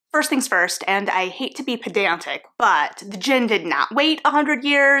First things first, and I hate to be pedantic, but the Djinn did not wait 100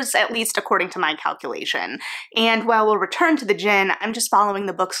 years, at least according to my calculation. And while we'll return to the Djinn, I'm just following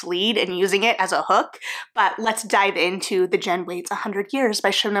the book's lead and using it as a hook, but let's dive into The Djinn Waits 100 Years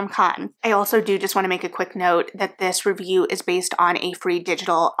by Shubnum Khan. I also do just want to make a quick note that this review is based on a free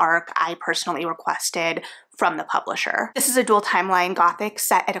digital ARC I personally requested from the publisher. This is a dual timeline Gothic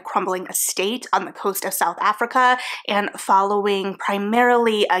set at a crumbling estate on the coast of South Africa and following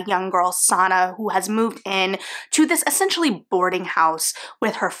primarily a young girl, Sana, who has moved in to this essentially boarding house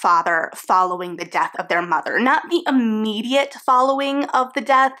with her father following the death of their mother. Not the immediate following of the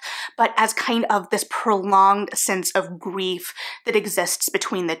death, but as kind of this prolonged sense of grief that exists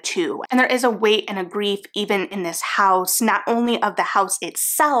between the two. And there is a weight and a grief even in this house, not only of the house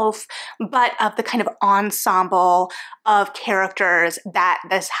itself, but of the kind of ensemble of characters that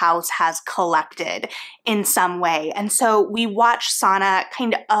this house has collected in some way. And so we watch Sana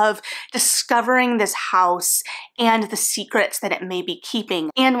kind of discovering this house and the secrets that it may be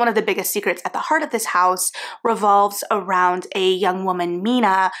keeping. And one of the biggest secrets at the heart of this house revolves around a young woman,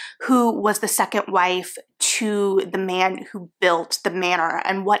 Mina, who was the second wife to the man who built the manor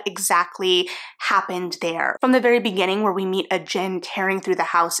and what exactly happened there. From the very beginning, where we meet a Djinn tearing through the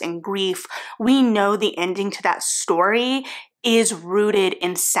house in grief, we know the ending to that story is rooted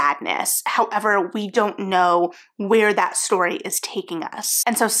in sadness. However, we don't know where that story is taking us.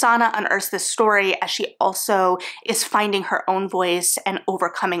 And so Sana unearths this story as she also is finding her own voice and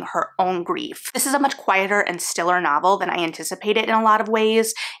overcoming her own grief. This is a much quieter and stiller novel than I anticipated in a lot of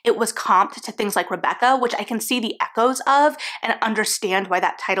ways. It was comped to things like Rebecca, which I can see the echoes of and understand why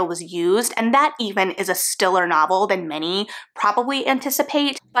that title was used, and that even is a stiller novel than many probably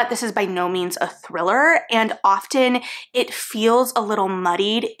anticipate, but this is by no means a thriller, and often it feels a little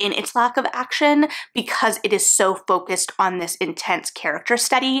muddied in its lack of action because it is so focused on this intense character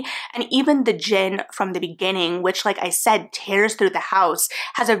study. And even the Djinn from the beginning, which, like I said, tears through the house,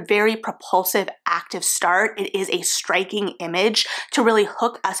 has a very propulsive, active start. It is a striking image to really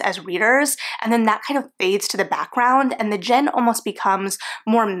hook us as readers, and then that kind of fades to the background, and the Djinn almost becomes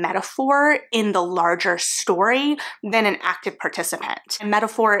more metaphor in the larger story than an active participant. And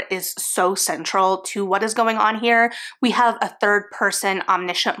metaphor is so central to what is going on here. We have a third-person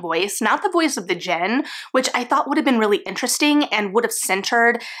omniscient voice, not the voice of the Djinn, which I thought would have been really interesting and would have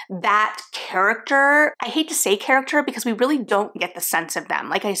centered that character. I hate to say character because we really don't get the sense of them.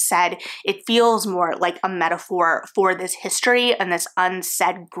 Like I said, it feels more like a metaphor for this history and this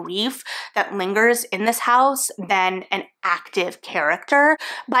unsaid grief that lingers in this house than an active character.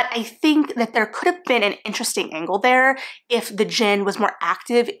 But I think that there could have been an interesting angle there if the Djinn was more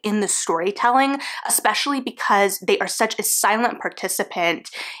active in the storytelling, especially because they are such a silent participant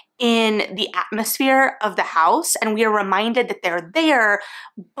in the atmosphere of the house, and we are reminded that they're there,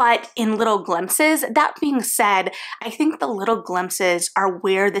 but in little glimpses. That being said, I think the little glimpses are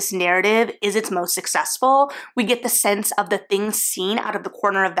where this narrative is its most successful. We get the sense of the things seen out of the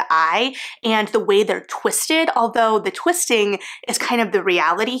corner of the eye and the way they're twisted, although the twisting is kind of the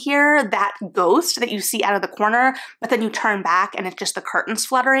reality here, that ghost that you see out of the corner, but then you turn back and it's just the curtains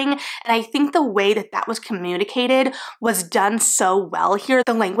fluttering. And I think the way that that was communicated was done so well here.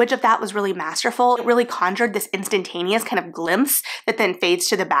 The language of that was really masterful. It really conjured this instantaneous kind of glimpse that then fades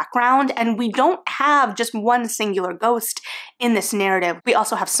to the background, and we don't have just one singular ghost in this narrative. We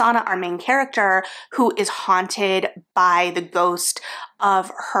also have Sana, our main character, who is haunted by the ghost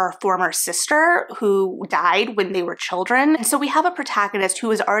of her former sister who died when they were children. And so we have a protagonist who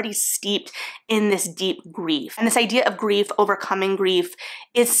is already steeped in this deep grief. And this idea of grief, overcoming grief,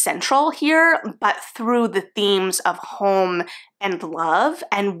 is central here, but through the themes of home and love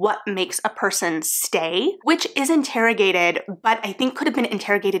and what makes a person stay, which is interrogated, but I think could have been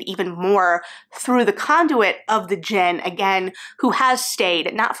interrogated even more through the conduit of the Djinn, again, who has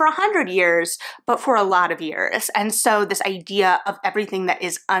stayed, not for 100 years, but for a lot of years. And so this idea of everything that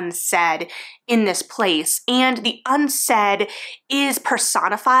is unsaid in this place, and the unsaid is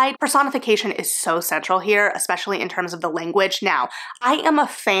personified. Personification is so central here, especially in terms of the language. Now, I am a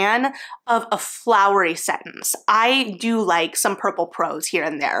fan of a flowery sentence. I do like some purple prose here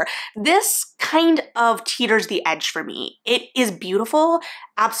and there. This kind of teeters the edge for me. It is beautiful,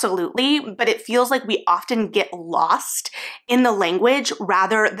 absolutely, but it feels like we often get lost in the language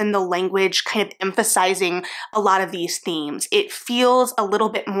rather than the language kind of emphasizing a lot of these themes. It feels a little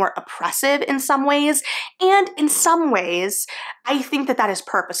bit more oppressive in some ways, and in some ways, I think that that is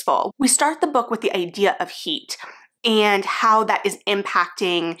purposeful. We start the book with the idea of heat and how that is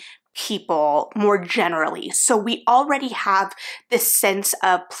impacting people more generally. So we already have this sense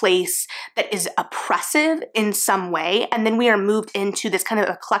of place that is oppressive in some way, and then we are moved into this kind of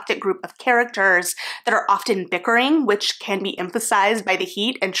eclectic group of characters that are often bickering, which can be emphasized by the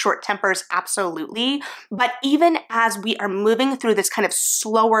heat and short tempers, absolutely. But even as we are moving through this kind of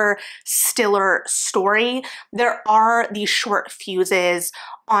slower, stiller story, there are these short fuses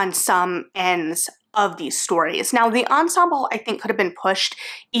on some ends of these stories. Now, the ensemble, I think, could have been pushed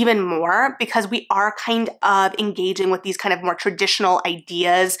even more because we are kind of engaging with these kind of more traditional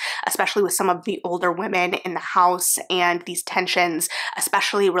ideas, especially with some of the older women in the house and these tensions,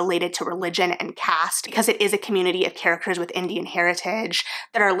 especially related to religion and caste, because it is a community of characters with Indian heritage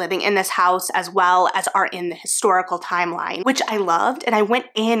that are living in this house as well as are in the historical timeline, which I loved. And I went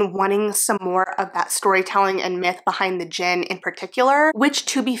in wanting some more of that storytelling and myth behind the Djinn in particular, which,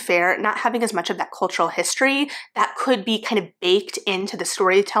 to be fair, not having as much of that cultural history, that could be kind of baked into the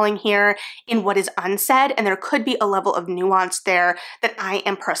storytelling here in what is unsaid, and there could be a level of nuance there that I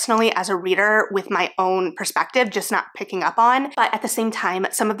am personally, as a reader, with my own perspective, just not picking up on. But at the same time,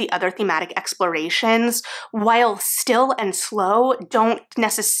 some of the other thematic explorations, while still and slow, don't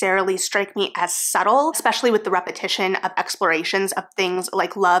necessarily strike me as subtle, especially with the repetition of explorations of things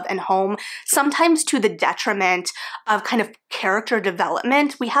like love and home, sometimes to the detriment of kind of character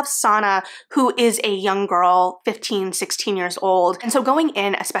development. We have Sana, who is a young girl, 15, 16 years old. And so going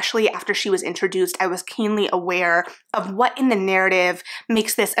in, especially after she was introduced, I was keenly aware of what in the narrative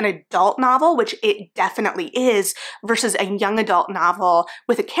makes this an adult novel, which it definitely is, versus a young adult novel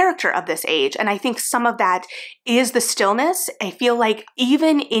with a character of this age. And I think some of that is the stillness. I feel like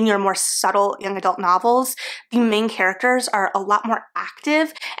even in your more subtle young adult novels, the main characters are a lot more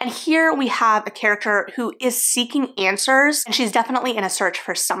active. And here we have a character who is seeking answers, and she's definitely in a search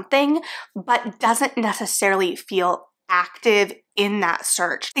for something, but doesn't necessarily feel active in that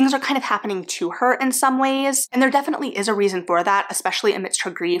search. Things are kind of happening to her in some ways, and there definitely is a reason for that, especially amidst her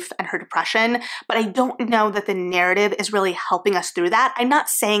grief and her depression, but I don't know that the narrative is really helping us through that. I'm not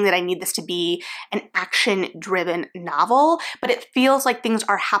saying that I need this to be an action-driven novel, but it feels like things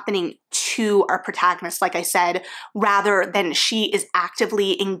are happening to our protagonist, like I said, rather than she is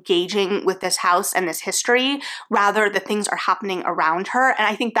actively engaging with this house and this history, rather the things are happening around her, and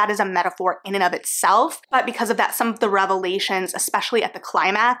I think that is a metaphor in and of itself. But because of that, some of the revelations, especially at the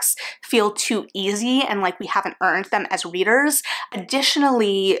climax, feel too easy and like we haven't earned them as readers.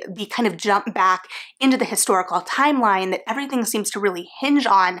 Additionally, the kind of jump back into the historical timeline that everything seems to really hinge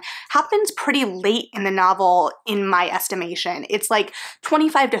on happens pretty late in the novel, in my estimation. It's like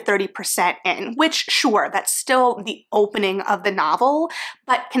 25 to 30% in, which, sure, that's still the opening of the novel,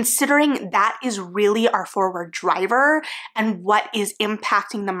 but considering that is really our forward driver and what is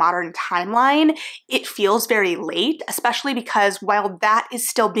impacting the modern timeline, it feels very late, especially because while that is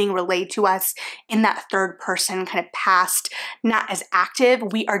still being relayed to us in that third person kind of past, not as active,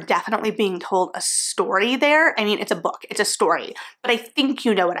 we are definitely being told a story there. I mean, it's a book, it's a story, but I think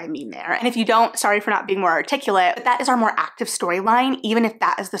you know what I mean there. And if you don't, sorry for not being more articulate, but that is our more active storyline, even if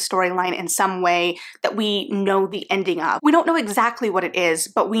that is the storyline in some way that we know the ending of. We don't know exactly what it is,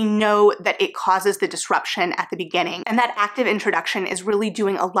 but we know that it causes the disruption at the beginning. And that active introduction is really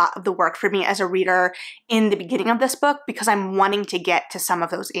doing a lot of the work for me as a reader in the beginning of this book, because I'm wanting to get to some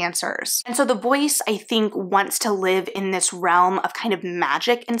of those answers. And so the voice, I think, wants to live in this realm of kind of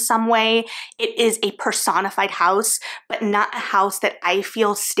magic in some way. It is a personified house, but not a house that I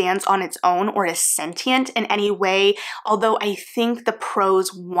feel stands on its own or is sentient in any way, although I think the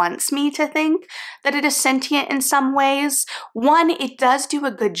prose wants me to think that it is sentient in some ways. One, it does do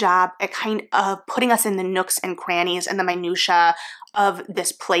a good job at kind of putting us in the nooks and crannies and the minutia of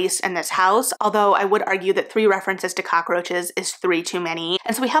this place and this house, although I would argue that 3 references to cockroaches is 3 too many.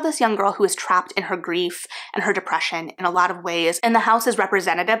 And so we have this young girl who is trapped in her grief and her depression in a lot of ways, and the house is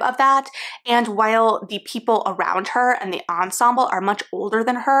representative of that. And while the people around her and the ensemble are much older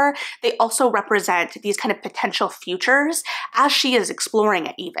than her, they also represent these kind of potential futures as she is exploring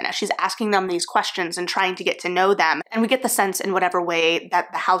it, even as she's asking them these questions and trying to get to know them. And we get the sense in whatever way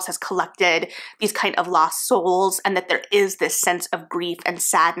that the house has collected these kind of lost souls, and that there is this sense of grief and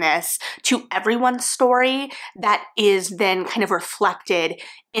sadness to everyone's story that is then kind of reflected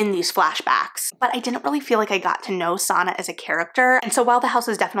in these flashbacks. But I didn't really feel like I got to know Sana as a character. And so while the house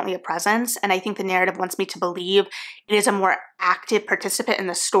is definitely a presence, and I think the narrative wants me to believe it is a more active participant in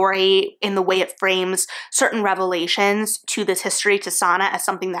the story in the way it frames certain revelations to this history to Sana as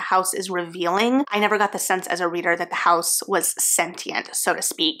something the house is revealing, I never got the sense as a reader that the house was sentient, so to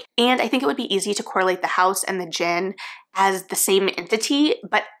speak. And I think it would be easy to correlate the house and the Djinn as the same entity,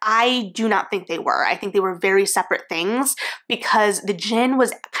 but I do not think they were. I think they were very separate things because the Djinn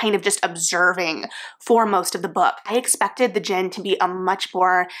was kind of just observing for most of the book. I expected the Djinn to be a much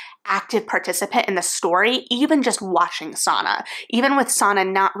more active participant in the story, even just watching Sana. Even with Sana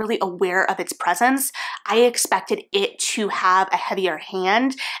not really aware of its presence, I expected it to have a heavier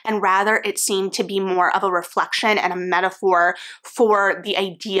hand, and rather it seemed to be more of a reflection and a metaphor for the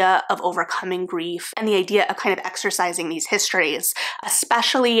idea of overcoming grief and the idea of kind of exercising these histories,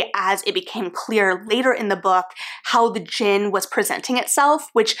 especially as it became clear later in the book how the Djinn was presenting itself,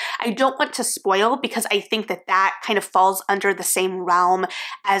 which I don't want to spoil because I think that that kind of falls under the same realm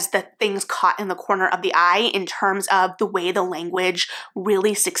as the things caught in the corner of the eye in terms of the way the language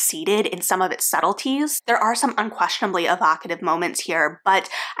really succeeded in some of its subtleties. There are some unquestionably evocative moments here, but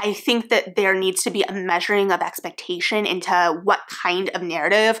I think that there needs to be a measuring of expectation into what kind of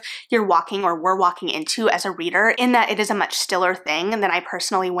narrative you're walking or we're walking into as a reader, in that it is a much stiller thing than I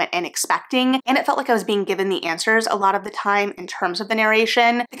personally went in expecting, and it felt like I was being given the answers a lot of the time in terms of the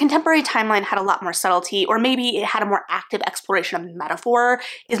narration. The contemporary timeline had a lot more subtlety, or maybe it had a more active exploration of metaphor,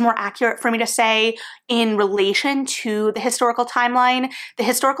 is more accurate for me to say, in relation to the historical timeline. The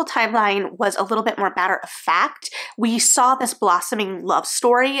historical timeline was a little bit more matter of fact. We saw this blossoming love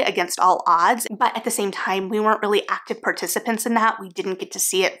story against all odds, but at the same time, we weren't really active participants in that. We didn't get to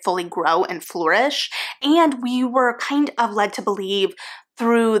see it fully grow and flourish, and we were kind of led to believe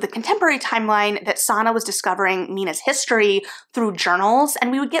through the contemporary timeline that Sana was discovering Mina's history through journals,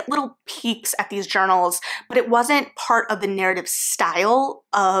 and we would get little peeks at these journals, but it wasn't part of the narrative style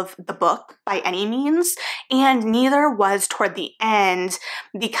of the book by any means, and neither was toward the end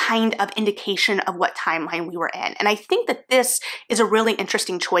the kind of indication of what timeline we were in. And I think that this is a really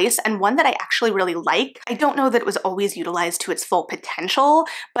interesting choice, and one that I actually really like. I don't know that it was always utilized to its full potential,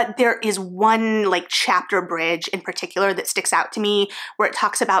 but there is one like chapter bridge in particular that sticks out to me where it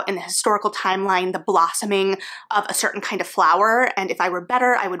talks about in the historical timeline the blossoming of a certain kind of flower, and if I were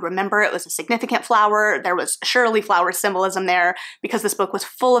better, I would remember it was a significant flower. There was surely flower symbolism there because this book was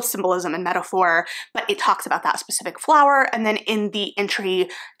full of symbolism and metaphor, but it talks about that specific flower, and then in the entry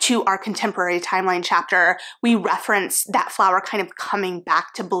to our contemporary timeline chapter, we reference that flower kind of coming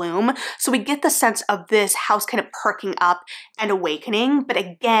back to bloom. So we get the sense of this house kind of perking up and awakening, but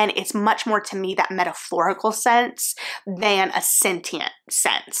again, it's much more to me that metaphorical sense than a sentient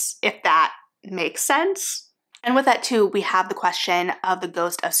sense, if that makes sense. And with that too, we have the question of the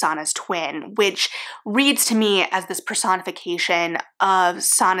ghost of Sana's twin, which reads to me as this personification of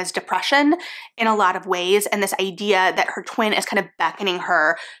Sana's depression in a lot of ways, and this idea that her twin is kind of beckoning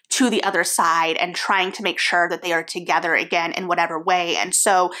her to the other side and trying to make sure that they are together again in whatever way. And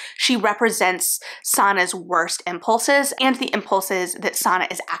so she represents Sana's worst impulses and the impulses that Sana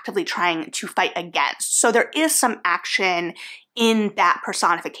is actively trying to fight against. So there is some action in that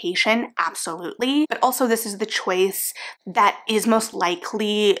personification, absolutely. But also this is the choice that is most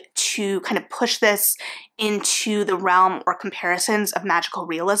likely to kind of push this into the realm or comparisons of magical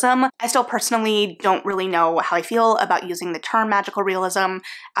realism. I still personally don't really know how I feel about using the term magical realism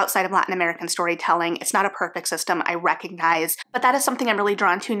outside of Latin American storytelling. It's not a perfect system, I recognize, but that is something I'm really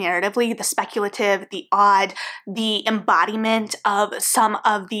drawn to narratively, the speculative, the odd, the embodiment of some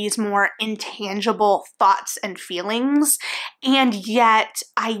of these more intangible thoughts and feelings. And yet,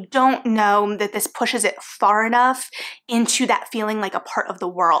 I don't know that this pushes it far enough into that feeling like a part of the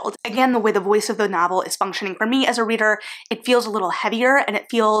world. Again, the way the voice of the novel is functioning for me as a reader, it feels a little heavier, and it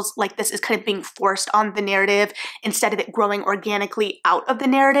feels like this is kind of being forced on the narrative instead of it growing organically out of the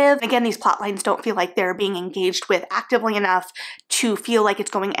narrative. Again, these plot lines don't feel like they're being engaged with actively enough to feel like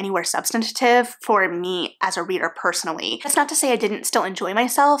it's going anywhere substantive for me as a reader personally. That's not to say I didn't still enjoy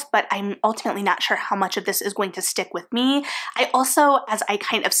myself, but I'm ultimately not sure how much of this is going to stick with me. I also, as I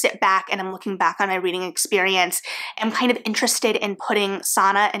kind of sit back and I'm looking back on my reading experience, am kind of interested in putting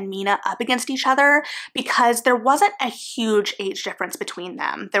Sana and Mina up against each other because there wasn't a huge age difference between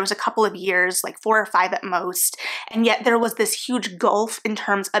them. There was a couple of years, like 4 or 5 at most, and yet there was this huge gulf in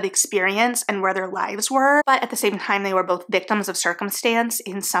terms of experience and where their lives were, but at the same time they were both victims of circumstance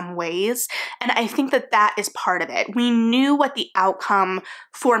in some ways, and I think that that is part of it. We knew what the outcome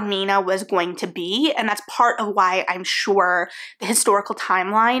for Mina was going to be, and that's part of why I'm sure the historical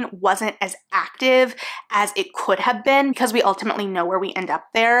timeline wasn't as active as it could have been, because we ultimately know where we end up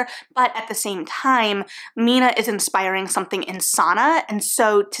there, but at the same time, Mina is inspiring something in Sana, and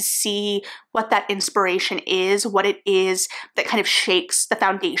so to see what that inspiration is, what it is that kind of shakes the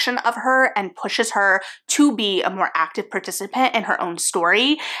foundation of her and pushes her to be a more active participant in her own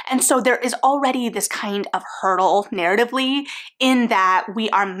story. And so there is already this kind of hurdle narratively in that we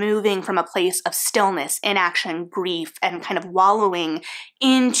are moving from a place of stillness, inaction, grief, and kind of wallowing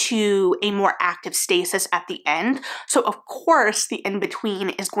into a more active stasis at the end. So of course the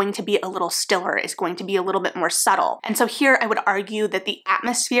in-between is going to be a little stiller, is going to be a little bit more subtle. And so here I would argue that the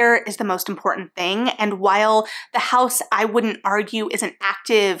atmosphere is the most important thing. And while the house, I wouldn't argue, is an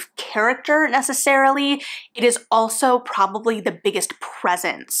active character necessarily, it is also probably the biggest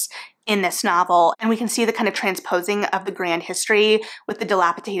presence in this novel. And we can see the kind of transposing of the grand history with the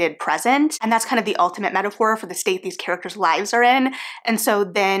dilapidated present. And that's kind of the ultimate metaphor for the state these characters' lives are in. And so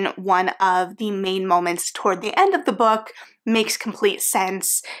then one of the main moments toward the end of the book makes complete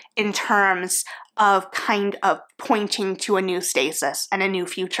sense in terms of kind of pointing to a new stasis and a new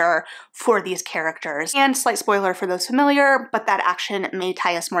future for these characters. And slight spoiler for those familiar, but that action may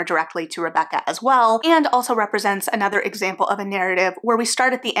tie us more directly to Rebecca as well, and also represents another example of a narrative where we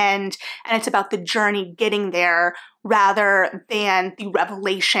start at the end and it's about the journey getting there rather than the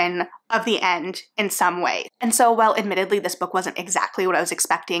revelation of the end in some way. And so while admittedly this book wasn't exactly what I was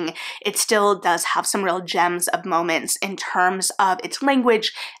expecting, it still does have some real gems of moments in terms of its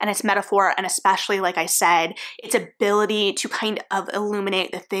language and its metaphor, and especially, like I said, its ability to kind of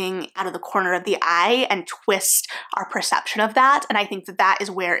illuminate the thing out of the corner of the eye and twist our perception of that. And I think that that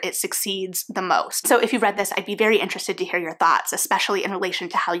is where it succeeds the most. So if you've read this, I'd be very interested to hear your thoughts, especially in relation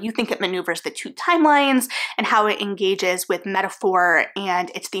to how you think it maneuvers the two timelines and how it engages with metaphor and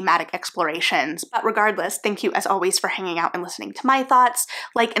its thematic explorations. But regardless, thank you as always for hanging out and listening to my thoughts.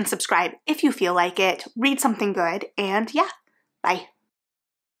 Like and subscribe if you feel like it. Read something good, and yeah, bye.